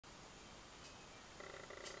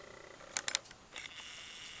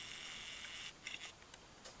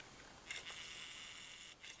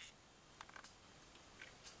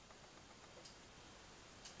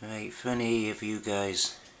Right, for any of you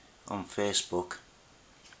guys on Facebook,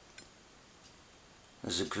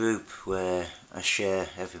 there's a group where I share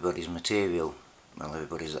everybody's material, well,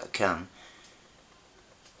 everybody's that I can,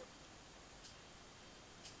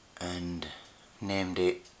 and named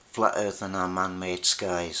it Flat Earth and Our Man-Made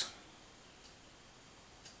Skies.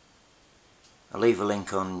 I'll leave a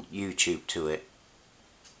link on YouTube to it.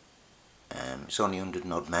 It's only 100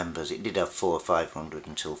 and odd members. It did have 400 or 500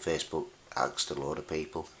 until Facebook asked a load of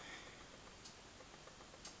people.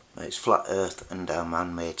 But it's Flat Earth and Our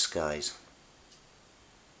Man-Made Skies.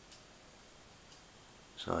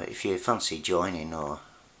 So if you fancy joining or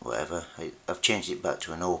whatever, I've changed it back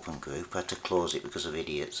to an open group. I had to close it because of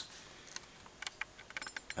idiots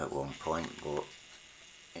at one point, but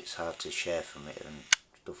it's hard to share from it and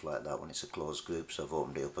stuff like that when it's a closed group, so I've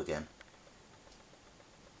opened it up again.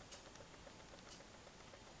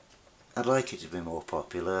 I'd like it to be more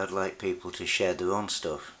popular. I'd like people to share their own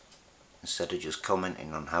stuff instead of just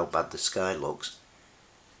commenting on how bad the sky looks.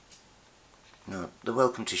 No, they're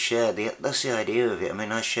welcome to share. That's the idea of it. I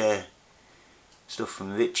mean, I share stuff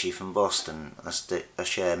from Richie from Boston. I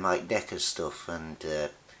share Mike Decker's stuff and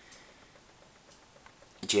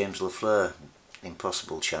James LaFleur,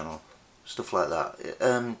 Impossible Channel, stuff like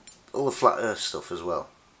that. All the Flat Earth stuff as well,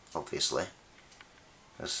 obviously,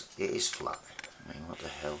 because it is flat. I mean, what the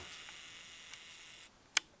hell?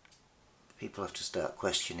 People have to start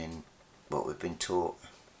questioning what we've been taught.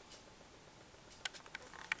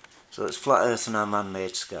 So it's Flat Earth and Our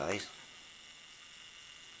Man-Made Skies.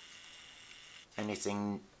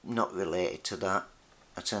 Anything not related to that,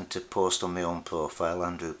 I tend to post on my own profile,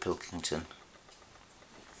 Andrew Pilkington.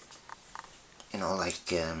 You know,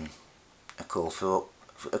 like a call for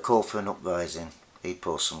an uprising. He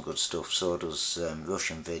posts some good stuff. So does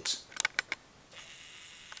Russian Vids.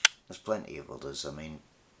 There's plenty of others. I mean,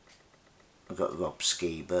 we've got Rob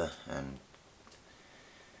Skiba and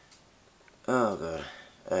oh god,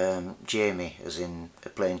 Jamie, as in a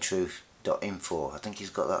plaintruth.info. I think he's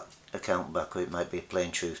got that account back, or it might be a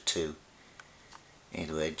Plain Truth 2.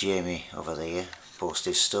 Either way, Jamie over there posts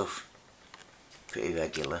his stuff pretty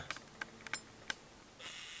regular.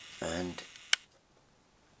 And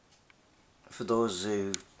for those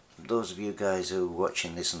of you guys who are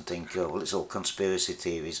watching this and think, oh well, it's all conspiracy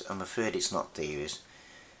theories, I'm afraid it's not theories.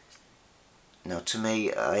 Now, to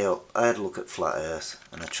me, I had a look at Flat Earth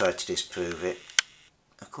and I tried to disprove it.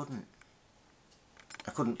 I couldn't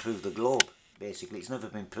prove the globe, basically. It's never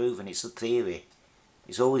been proven. It's a theory.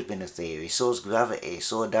 It's always been a theory. So's gravity,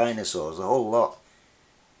 so are dinosaurs, the whole lot.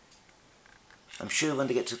 I'm sure when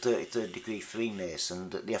they get to 33rd degree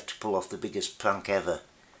Freemason that they have to pull off the biggest prank ever.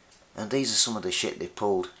 And these are some of the shit they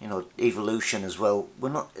pulled. You know, evolution as well.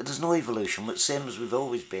 There's no evolution, we're the same as we've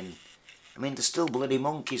always been. I mean, they're still bloody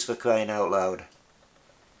monkeys, for crying out loud.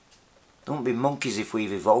 There wouldn't be monkeys if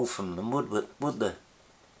we've evolved from them, would there?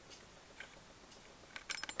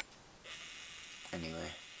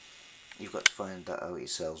 Anyway, you've got to find that out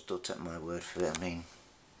yourselves. Don't take my word for it. I mean,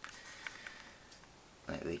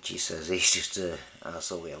 like Richie says, he's just a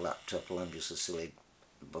arsehole with a laptop, well, I'm just a silly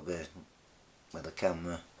bugger with a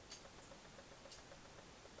camera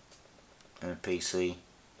and a PC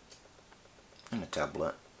and a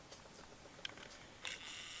tablet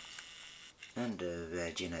and a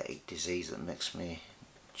rare genetic disease that makes me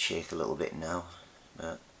shake a little bit now,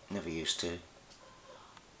 but never used to.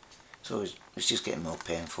 So it's just getting more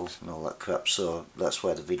painful and all that crap, so that's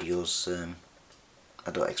why the videos,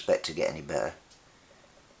 I don't expect to get any better.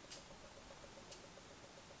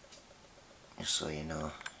 Just so you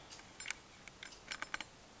know.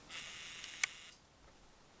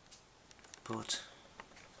 But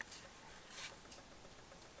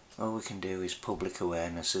all we can do is public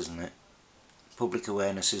awareness, isn't it? Public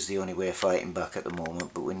awareness is the only way of fighting back at the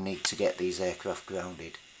moment, but we need to get these aircraft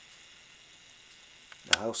grounded.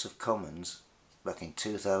 The House of Commons, back in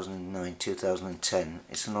 2009-2010,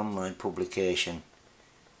 it's an online publication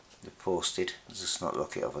they posted. There's a snot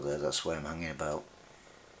rocket over there, that's why I'm hanging about.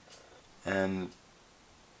 It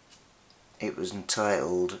was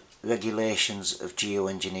entitled Regulations of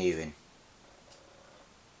Geo-Engineering.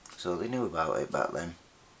 So they knew about it back then.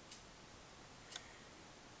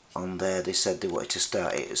 On there they said they wanted to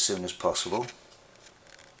start it as soon as possible.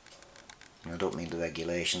 And I don't mean the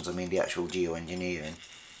regulations, I mean the actual geoengineering.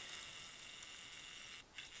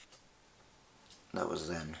 That was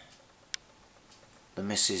then. The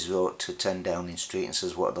missus wrote to 10 Downing Street and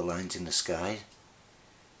says, what are the lines in the sky?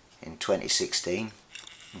 In 2016.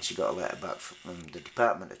 And she got a letter back from the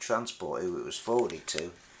Department of Transport, who it was forwarded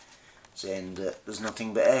to, saying that there's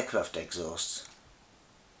nothing but aircraft exhausts.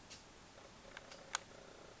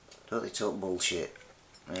 Don't they talk bullshit?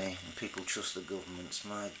 eh? And people trust the governments,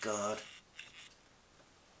 my God.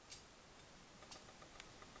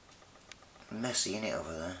 Messy, innit,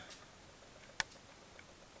 over there?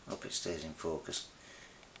 Hope it stays in focus.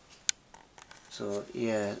 So,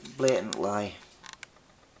 yeah, blatant lie.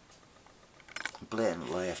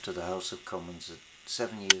 Blatant lie after the House of Commons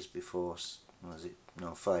 7 years before, was it?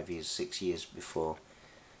 No, 5 years, 6 years before,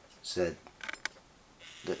 said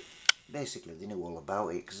that basically they knew all about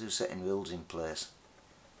it because they were setting rules in place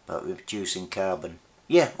about reducing carbon.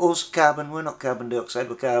 Yeah, us carbon, we're not carbon dioxide,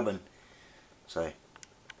 we're carbon. Sorry.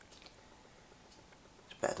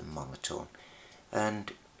 It's better than monotone.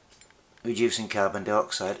 And reducing carbon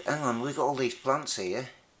dioxide. Hang on, we've got all these plants here.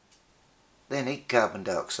 They need carbon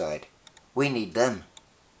dioxide. We need them.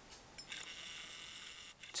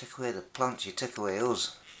 Take away the plants, you take away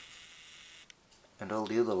us. And all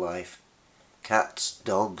the other life. Cats,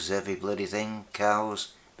 dogs, every bloody thing,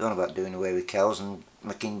 cows. They're on about doing away with cows and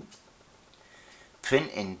making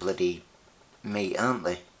printing bloody meat, aren't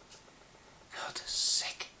they? God, they're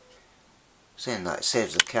sick. Saying that it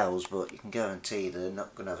saves the cows, but you can guarantee they're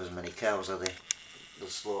not going to have as many cows, are they? They'll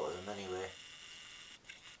slaughter them anyway.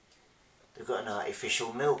 They've got an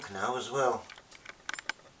artificial milk now as well.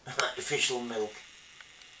 Artificial milk.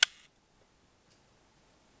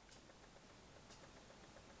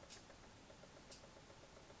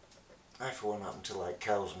 I for one happen to like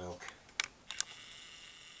cow's milk.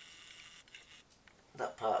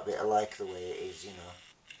 That part of it I like the way it is, you know.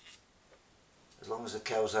 As long as the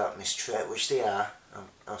cows aren't mistreated, which they are.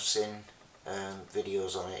 I've seen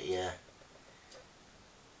videos on it, yeah.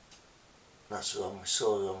 That's wrong,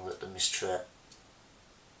 so wrong that they're mistreated.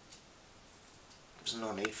 There's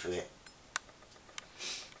no need for it.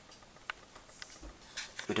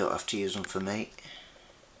 We don't have to use them for meat.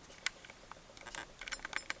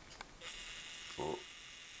 But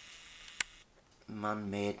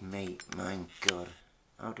man-made meat, my God.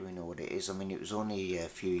 How do we know what it is? I mean, it was only a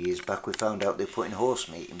few years back we found out they're putting horse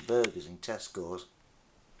meat in burgers in Tesco's.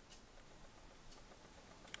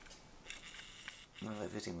 Well,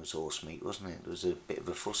 everything was horse meat, wasn't it? There was a bit of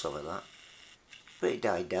a fuss over that. But it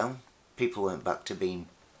died down. People went back to being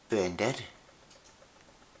brain dead.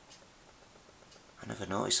 I never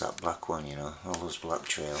noticed that black one, you know, all those black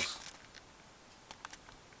trails.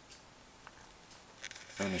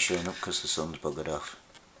 Only showing up because the sun's buggered off.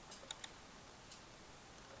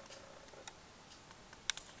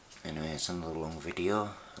 Anyway, it's another long video.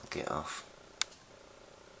 I'll get off.